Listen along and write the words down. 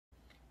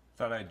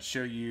Thought I'd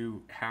show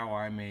you how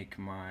I make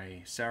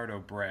my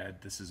sourdough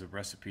bread. This is a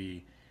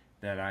recipe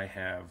that I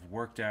have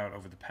worked out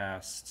over the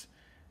past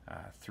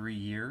 3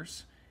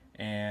 years,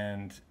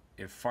 and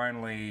if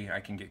finally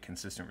I can get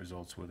consistent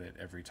results with it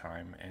every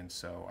time. And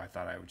so I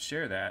thought I would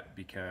share that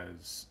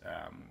because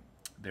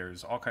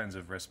there's all kinds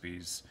of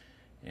recipes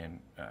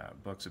in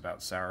books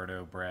about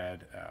sourdough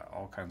bread,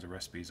 all kinds of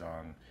recipes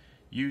on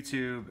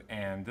YouTube,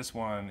 and this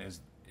one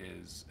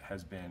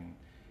has been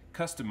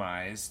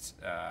customized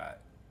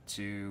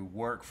to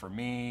work for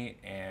me,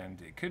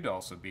 and it could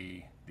also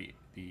be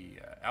the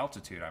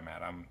altitude I'm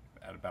at. I'm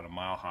at about a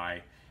mile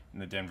high in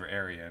the Denver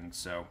area, and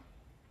so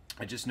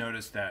I just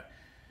noticed that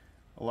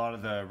a lot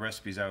of the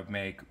recipes I would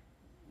make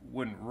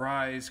wouldn't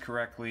rise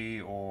correctly,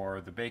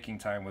 or the baking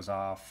time was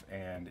off,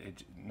 and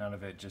none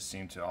of it just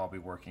seemed to all be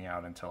working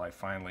out until I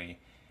finally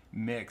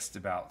mixed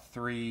about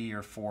 3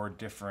 or 4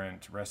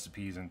 different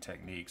recipes and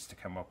techniques to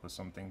come up with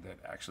something that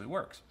actually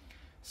works.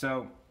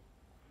 So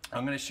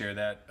I'm going to share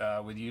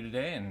that with you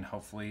today, and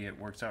hopefully it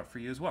works out for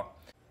you as well.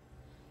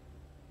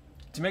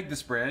 To make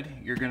this bread,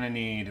 you're going to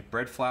need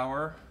bread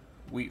flour,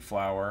 wheat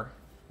flour,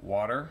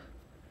 water,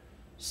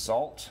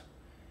 salt,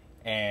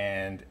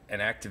 and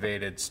an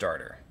activated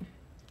starter.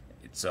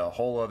 It's a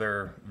whole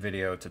other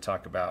video to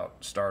talk about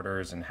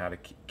starters and how to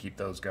keep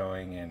those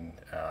going and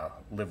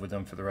live with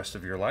them for the rest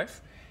of your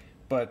life.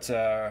 But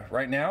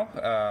right now,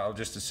 I'll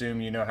just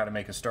assume you know how to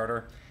make a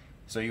starter.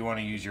 So you want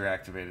to use your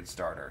activated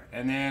starter.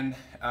 And then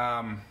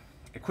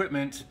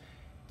equipment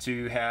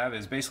to have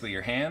is basically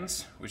your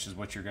hands, which is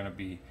what you're going to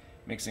be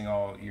mixing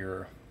all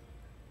your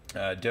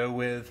dough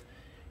with,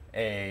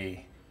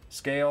 a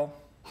scale,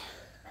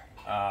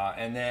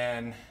 and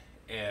then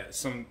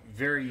some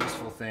very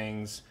useful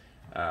things,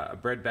 a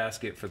bread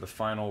basket for the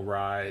final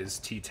rise,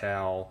 tea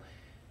towel.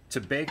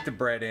 To bake the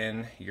bread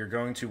in, you're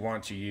going to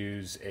want to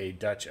use a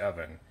Dutch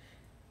oven.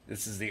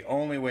 This is the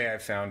only way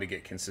I've found to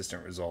get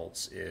consistent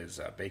results,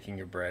 is baking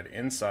your bread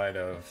inside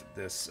of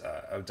this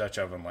a Dutch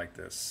oven like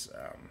this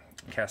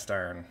cast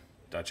iron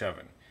Dutch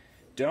oven.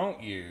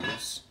 Don't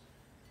use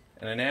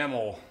an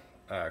enamel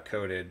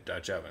coated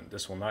Dutch oven.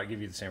 This will not give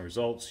you the same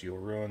results. You'll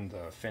ruin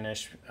the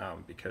finish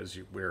because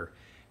we're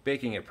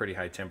baking at pretty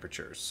high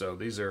temperatures. So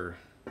these are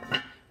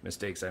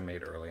mistakes I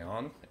made early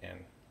on,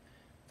 and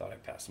thought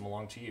I'd pass them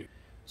along to you.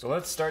 So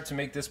let's start to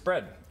make this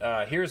bread.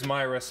 Here's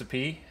my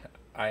recipe.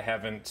 I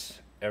haven't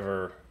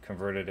ever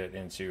converted it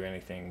into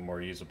anything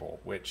more usable,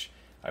 which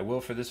I will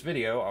for this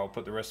video. I'll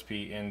put the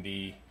recipe in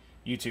the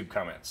YouTube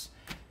comments.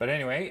 But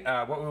anyway,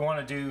 what we want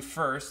to do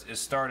first is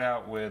start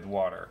out with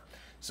water.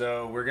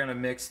 So we're going to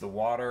mix the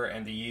water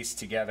and the yeast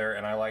together,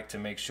 and I like to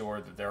make sure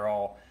that they're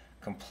all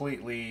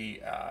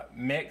completely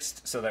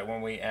mixed so that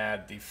when we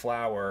add the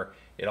flour,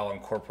 it all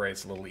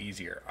incorporates a little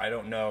easier. I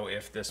don't know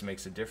if this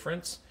makes a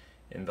difference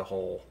in the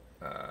whole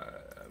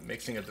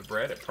mixing of the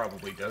bread. It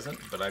probably doesn't,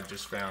 but I've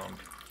just found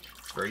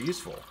it's very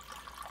useful.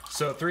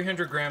 So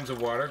 300 grams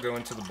of water go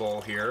into the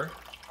bowl here.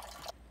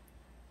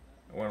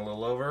 I went a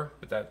little over,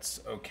 but that's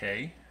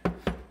okay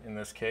in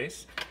this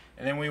case.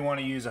 And then we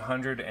want to use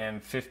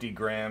 150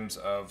 grams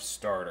of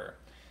starter.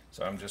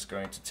 So I'm just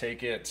going to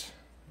take it,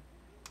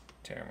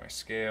 tear my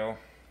scale,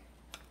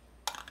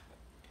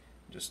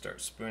 just start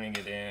spooning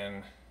it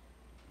in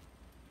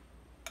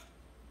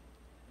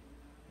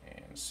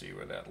and see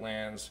where that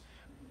lands.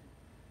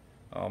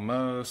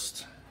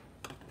 Almost.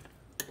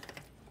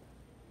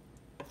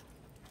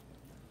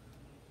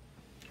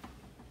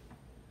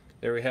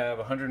 There we have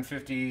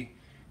 150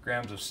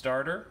 grams of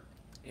starter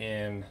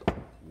in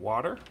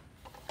water,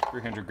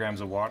 300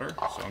 grams of water.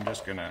 So I'm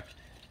just gonna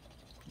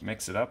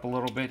mix it up a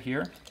little bit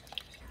here.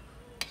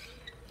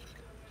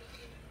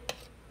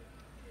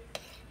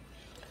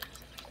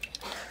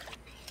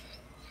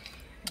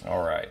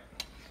 All right,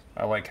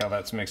 I like how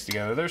that's mixed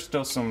together. There's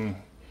still some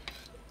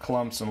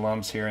clumps and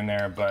lumps here and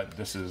there, but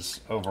this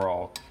is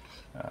overall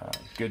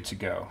good to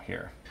go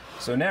here.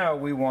 So now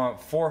we want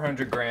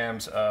 400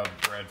 grams of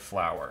bread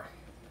flour.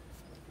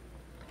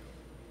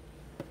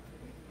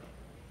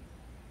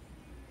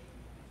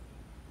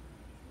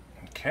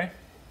 Okay,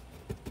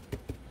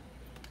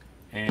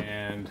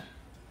 and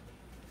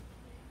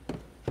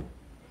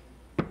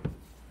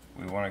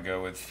we want to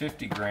go with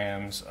 50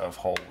 grams of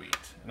whole wheat.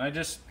 And I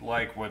just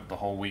like what the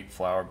whole wheat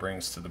flour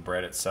brings to the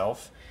bread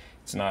itself.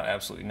 It's not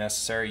absolutely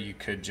necessary. You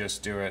could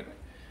just do it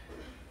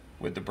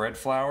with the bread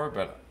flour,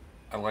 but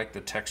I like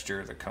the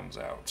texture that comes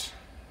out.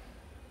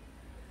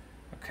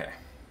 Okay.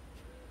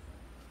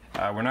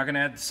 We're not going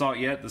to add the salt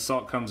yet. The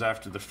salt comes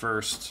after the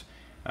first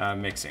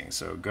mixing.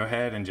 So go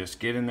ahead and just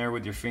get in there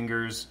with your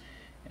fingers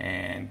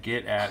and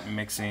get at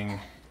mixing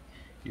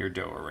your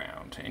dough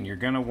around. And you're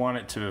going to want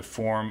it to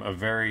form a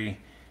very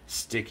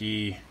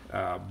sticky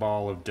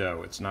ball of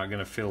dough. It's not going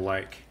to feel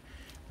like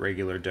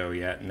regular dough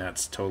yet, and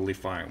that's totally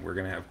fine. We're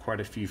going to have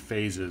quite a few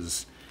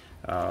phases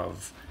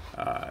of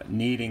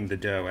kneading the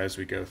dough as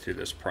we go through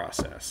this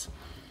process.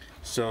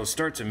 So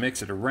start to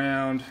mix it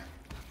around.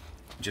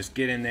 Just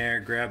get in there,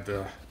 grab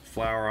the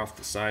flour off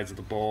the sides of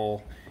the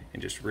bowl,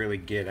 and just really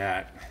get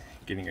at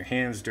getting your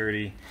hands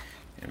dirty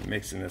and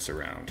mixing this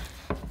around.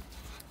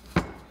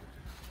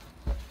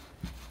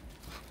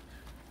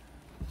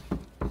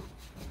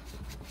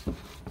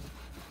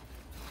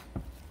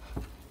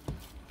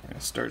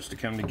 starts to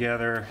come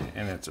together,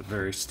 and it's a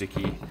very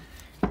sticky,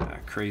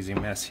 crazy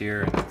mess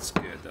here, and it's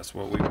good. That's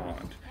what we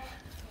want.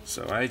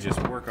 So I just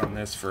work on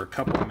this for a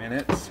couple of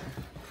minutes,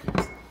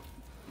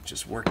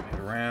 just working it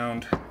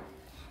around.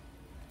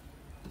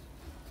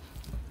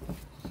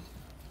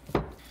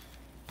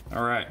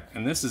 All right,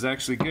 and this is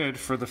actually good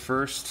for the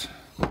first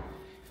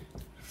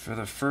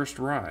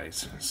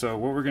rise. So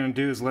what we're going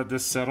to do is let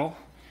this settle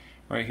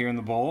right here in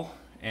the bowl,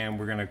 and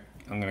I'm going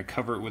to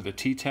cover it with a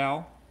tea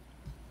towel,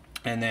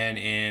 and then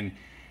in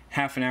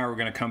half an hour we're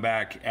going to come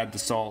back, add the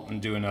salt,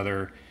 and do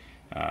another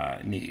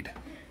knead.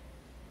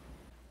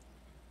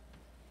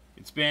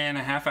 It's been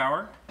a half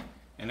hour,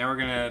 and now we're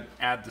going to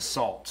add the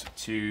salt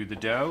to the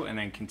dough and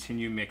then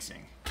continue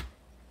mixing.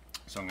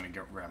 So I'm going to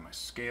grab my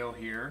scale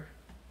here.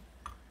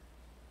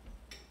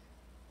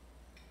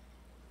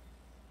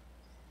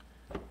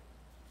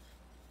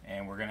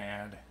 And we're going to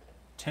add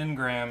 10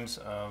 grams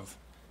of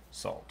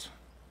salt.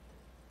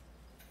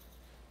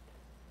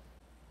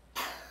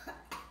 It's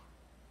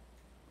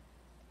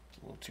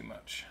a little too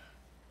much.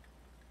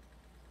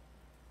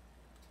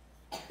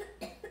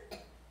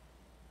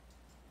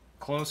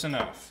 Close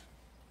enough.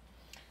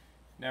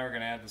 Now we're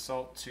going to add the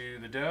salt to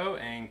the dough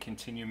and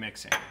continue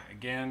mixing.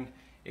 Again,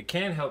 it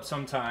can help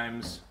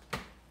sometimes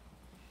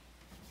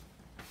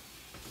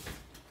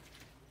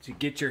to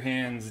get your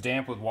hands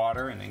damp with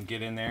water and then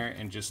get in there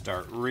and just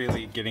start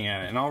really getting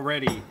at it. And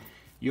already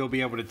you'll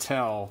be able to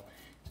tell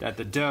that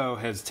the dough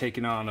has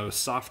taken on a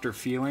softer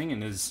feeling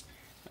and is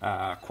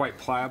quite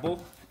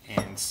pliable.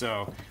 And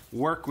so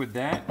work with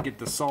that, get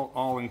the salt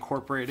all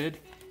incorporated.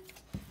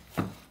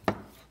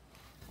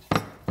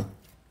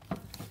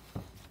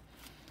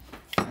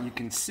 You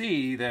can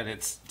see that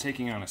it's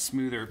taking on a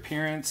smoother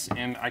appearance,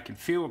 and I can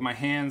feel with my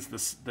hands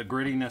the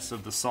grittiness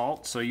of the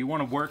salt. So you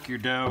want to work your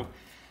dough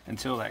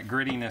until that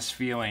grittiness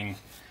feeling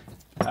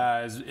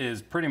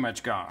is pretty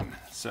much gone.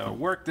 So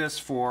work this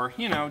for,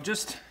 you know,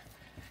 just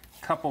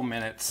a couple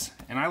minutes.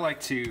 And I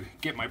like to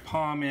get my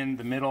palm in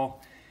the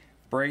middle,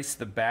 brace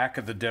the back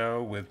of the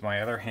dough with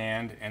my other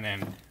hand, and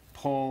then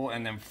pull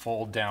and then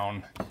fold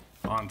down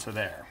onto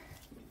there.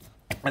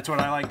 That's what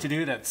I like to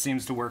do. That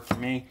seems to work for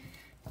me.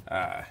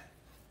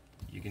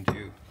 You can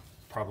do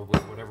probably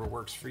whatever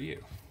works for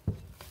you.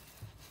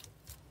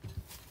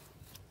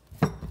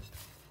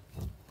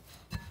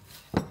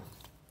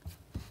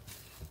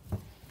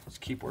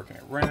 Keep working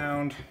it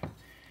around.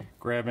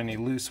 Grab any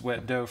loose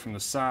wet dough from the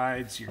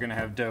sides. You're going to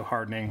have dough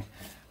hardening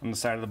on the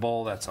side of the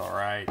bowl. That's all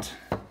right.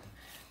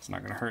 It's not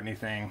going to hurt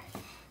anything.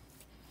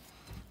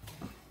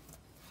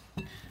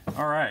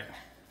 All right,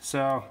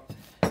 so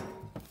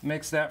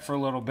mix that for a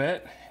little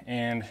bit,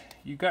 and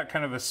you've got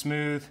kind of a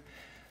smooth,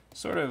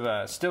 sort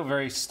of still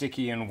very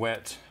sticky and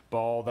wet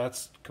ball.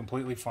 That's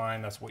completely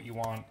fine. That's what you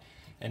want.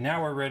 And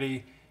now we're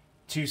ready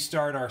to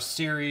start our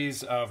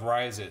series of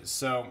rises.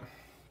 So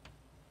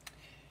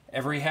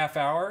every half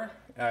hour,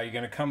 you're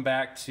going to come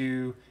back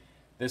to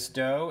this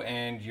dough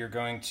and you're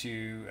going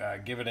to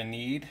give it a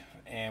knead,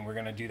 and we're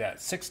going to do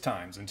that 6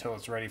 times until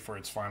it's ready for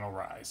its final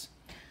rise.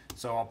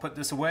 So I'll put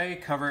this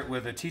away, cover it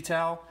with a tea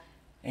towel,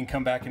 and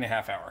come back in a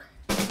half hour.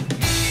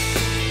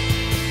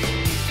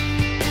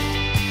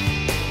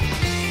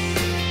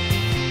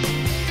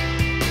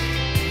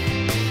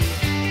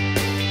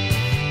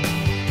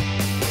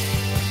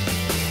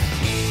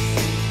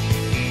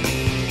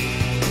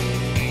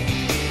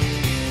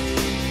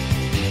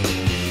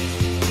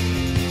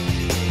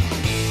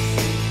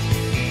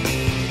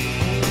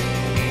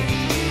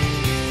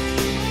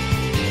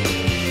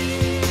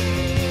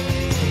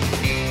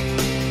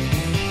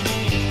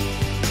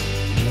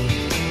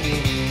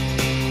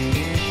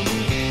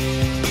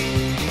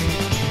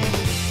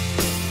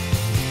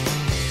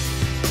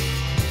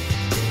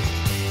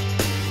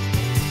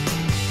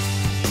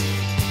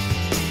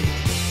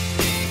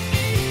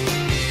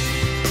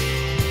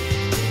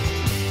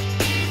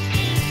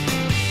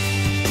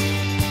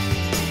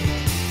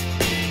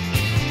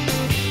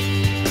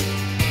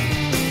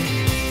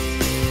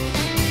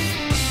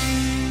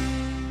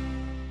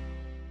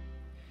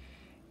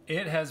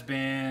 It has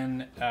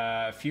been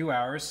a few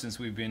hours since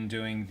we've been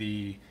doing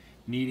the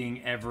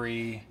kneading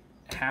every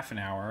half an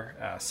hour,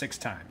 6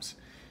 times.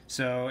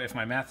 So if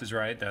my math is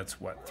right,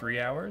 that's what, 3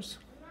 hours?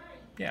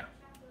 Yeah,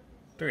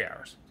 3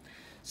 hours.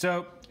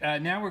 So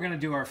now we're going to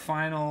do our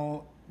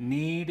final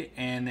knead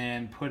and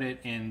then put it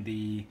in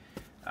the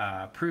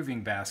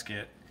proving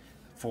basket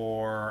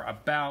for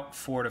about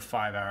 4 to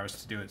 5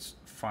 hours to do its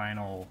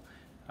final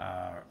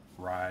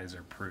rise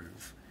or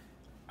prove.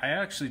 I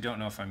actually don't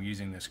know if I'm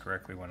using this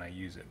correctly when I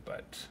use it,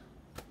 but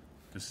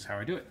this is how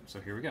I do it.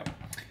 So here we go.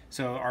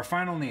 So our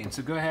final knead.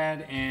 So go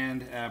ahead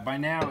and by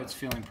now it's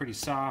feeling pretty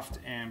soft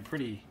and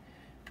pretty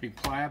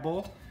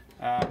pliable.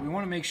 We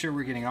want to make sure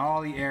we're getting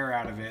all the air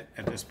out of it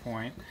at this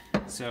point.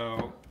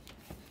 So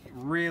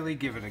really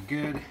give it a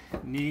good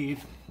knead.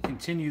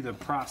 Continue the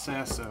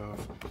process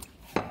of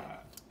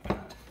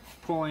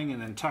pulling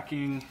and then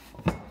tucking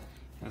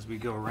as we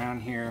go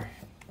around here,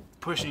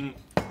 pushing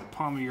the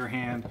palm of your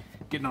hand,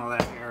 getting all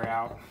that air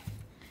out.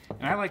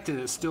 And I like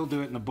to still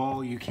do it in the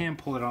bowl. You can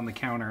pull it on the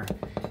counter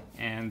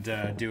and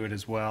do it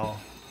as well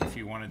if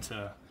you wanted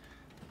to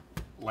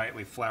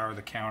lightly flour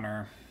the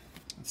counter.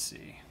 Let's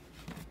see.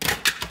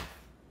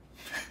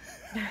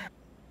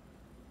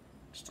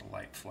 Just a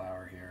light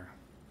flour here.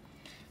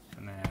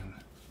 And then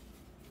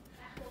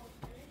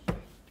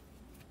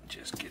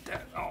just get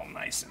that all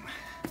nice and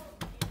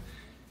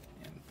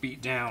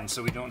beat down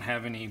so we don't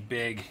have any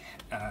big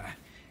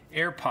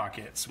air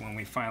pockets when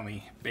we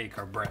finally bake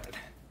our bread.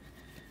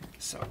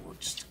 So we'll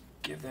just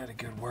give that a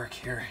good work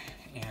here,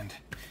 and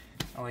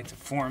I like to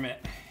form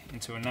it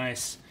into a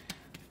nice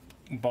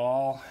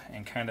ball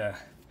and kind of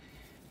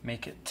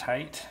make it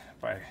tight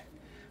by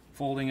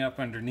folding up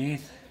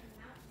underneath,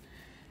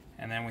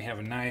 and then we have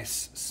a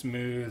nice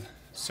smooth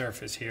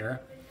surface here,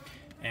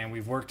 and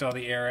we've worked all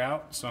the air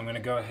out. So I'm going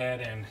to go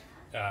ahead and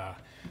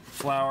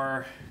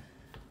flour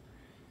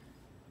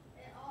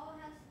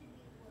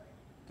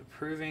the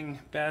proving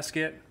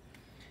basket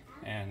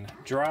and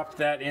drop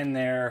that in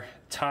there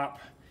top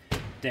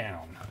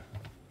down.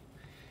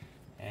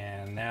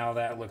 And now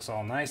that looks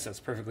all nice. That's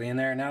perfectly in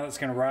there. Now it's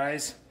going to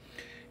rise.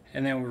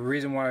 And then the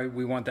reason why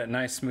we want that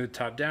nice smooth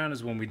top down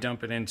is when we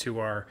dump it into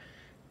our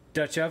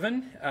Dutch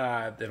oven,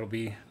 it'll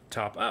be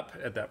top up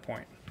at that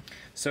point.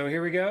 So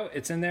here we go.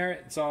 It's in there.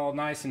 It's all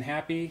nice and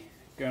happy.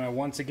 Gonna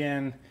once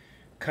again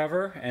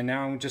cover, and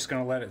now I'm just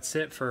gonna let it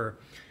sit for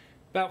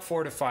about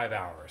 4 to 5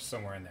 hours,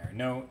 somewhere in there.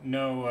 No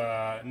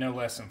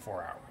less than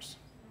 4 hours.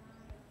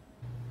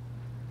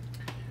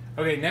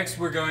 Okay, next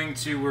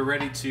we're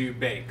ready to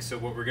bake. So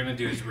what we're gonna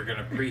do is we're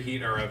gonna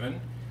preheat our oven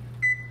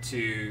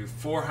to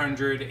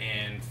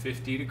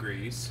 450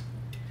 degrees,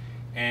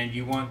 and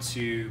you want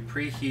to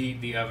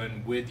preheat the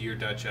oven with your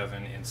Dutch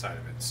oven inside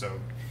of it. So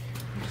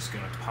I'm just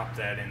gonna pop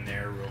that in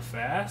there real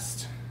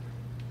fast.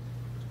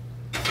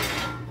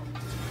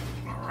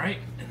 All right,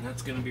 and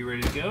that's gonna be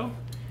ready to go.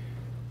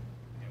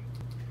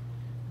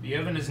 The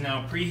oven is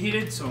now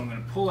preheated, so I'm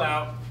gonna pull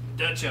out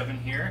the Dutch oven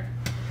here.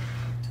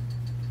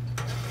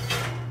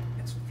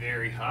 It's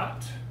very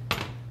hot.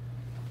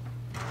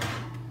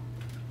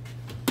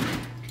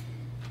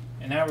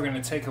 And now we're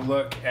going to take a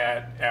look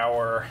at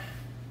our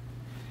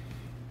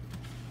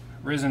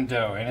risen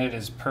dough, and it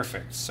is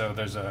perfect. So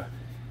there's a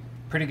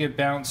pretty good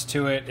bounce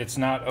to it. It's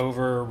not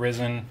over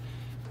risen.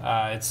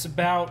 It's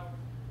about,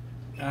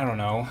 I don't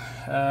know,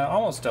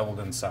 almost doubled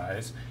in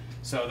size.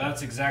 So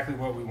that's exactly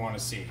what we want to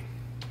see.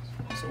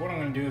 So what I'm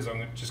going to do is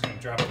I'm just going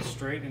to drop it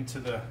straight into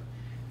the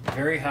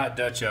very hot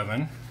Dutch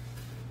oven.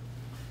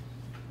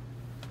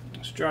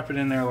 Just drop it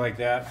in there like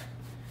that.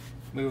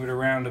 Move it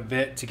around a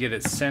bit to get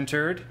it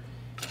centered.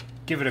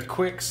 Give it a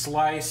quick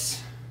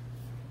slice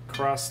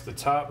across the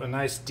top, a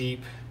nice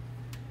deep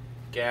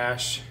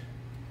gash,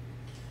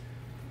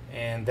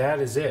 and that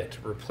is it.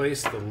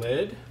 Replace the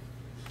lid.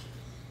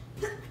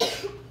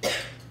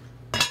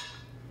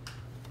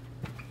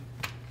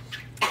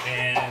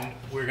 And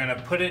we're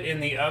gonna put it in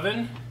the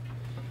oven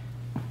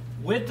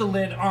with the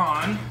lid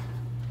on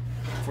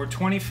for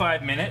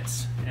 25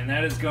 minutes, and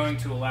that is going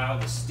to allow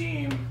the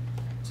steam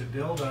to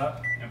build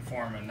up and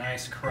form a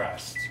nice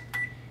crust.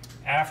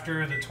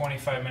 After the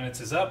 25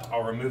 minutes is up,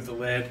 I'll remove the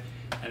lid,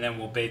 and then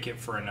we'll bake it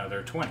for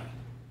another 20.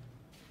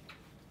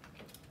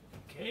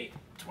 Okay,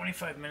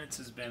 25 minutes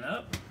has been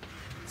up.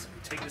 So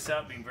we take this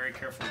out, being very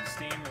careful with the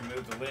steam,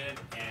 remove the lid,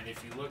 and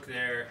if you look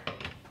there,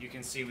 you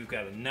can see we've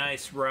got a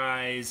nice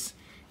rise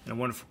and a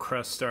wonderful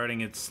crust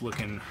starting. It's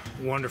looking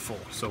wonderful.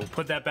 So we'll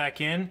put that back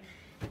in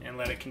and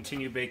let it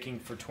continue baking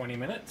for 20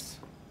 minutes.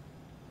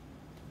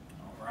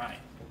 All right,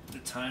 the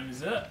time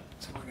is up.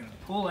 So we're gonna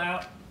pull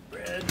out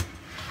bread.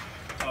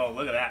 Oh,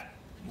 look at that.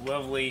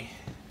 Lovely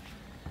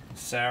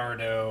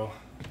sourdough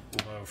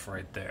loaf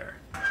right there.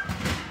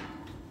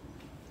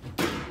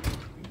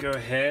 Go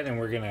ahead and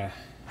we're gonna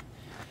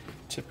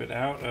tip it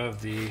out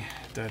of the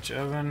Dutch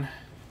oven.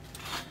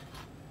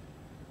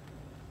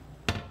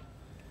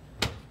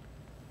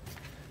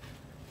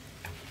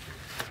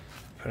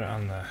 Put it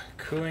on the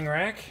cooling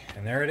rack,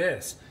 and there it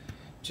is.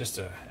 Just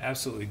a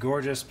absolutely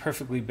gorgeous,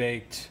 perfectly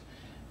baked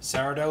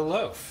sourdough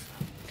loaf.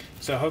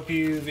 So I hope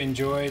you've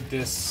enjoyed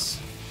this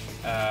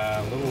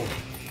little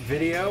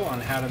video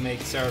on how to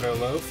make sourdough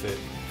loaf at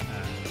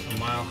a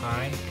mile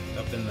high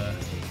up in the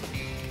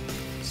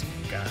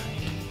sky.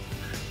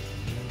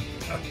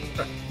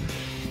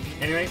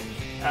 Anyway,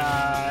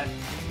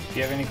 if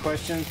you have any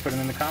questions, put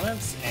them in the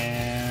comments,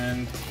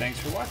 and thanks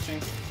for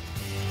watching.